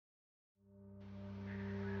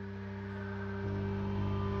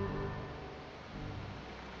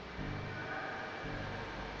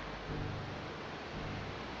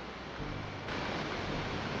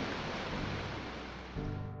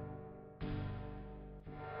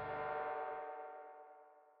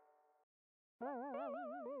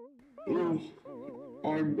Ugh,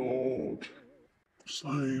 I'm bored.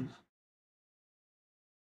 Same.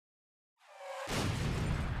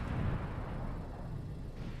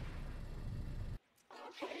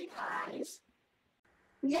 Hey guys.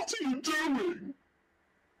 What are you doing?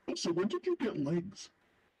 Also, when did you get legs?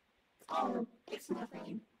 Oh, it's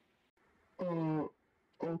nothing.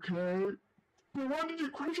 Okay. But why did you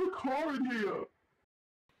crash your car in here?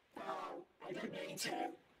 Oh, I didn't mean to.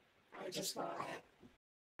 I just thought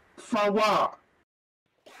For what?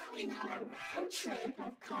 going on a road trip,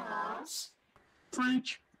 of course.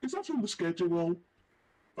 Preach, is that on the schedule?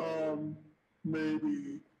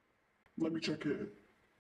 Maybe. Let me check it.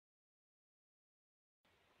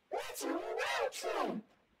 Let's have a road trip.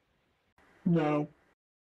 No.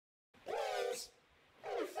 Please.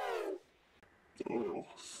 Oh,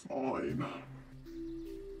 fine.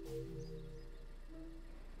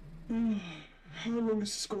 How long is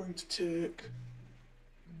this going to take?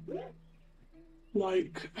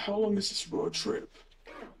 Like, how long is this road trip?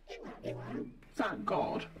 Thank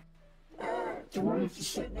God. Do I have to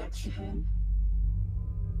sit next to him?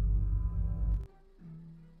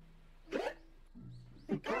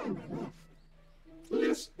 The guy on my left.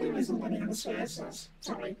 Yes, there isn't any on the stairs.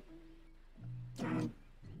 Sorry. Oh,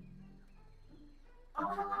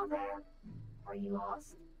 hello there. Are you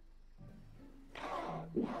lost?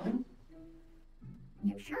 No.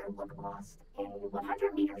 You sure look lost. In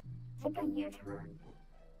 100 meters, take a U-turn.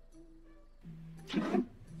 Trying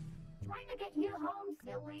to get you home,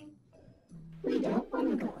 silly. We don't want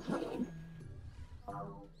to go home.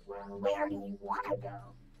 Oh, well, where do you want to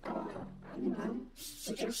go? I don't know.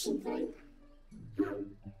 Suggest something?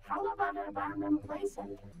 How about an abandoned play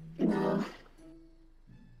center? No.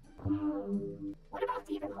 What about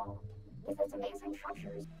Stephen Hall? With its amazing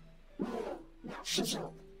structures? No, shut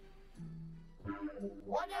up.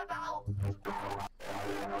 What about...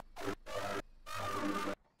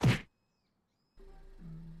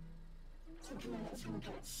 Let's look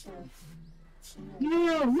at stuff.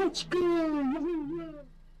 Yeah, let's go!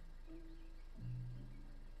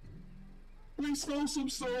 We stole some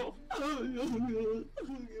stuff!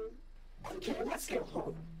 Okay, let's go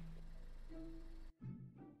home.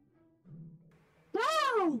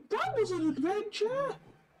 Wow, that was an adventure!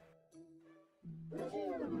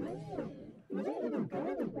 We didn't go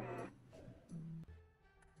anywhere.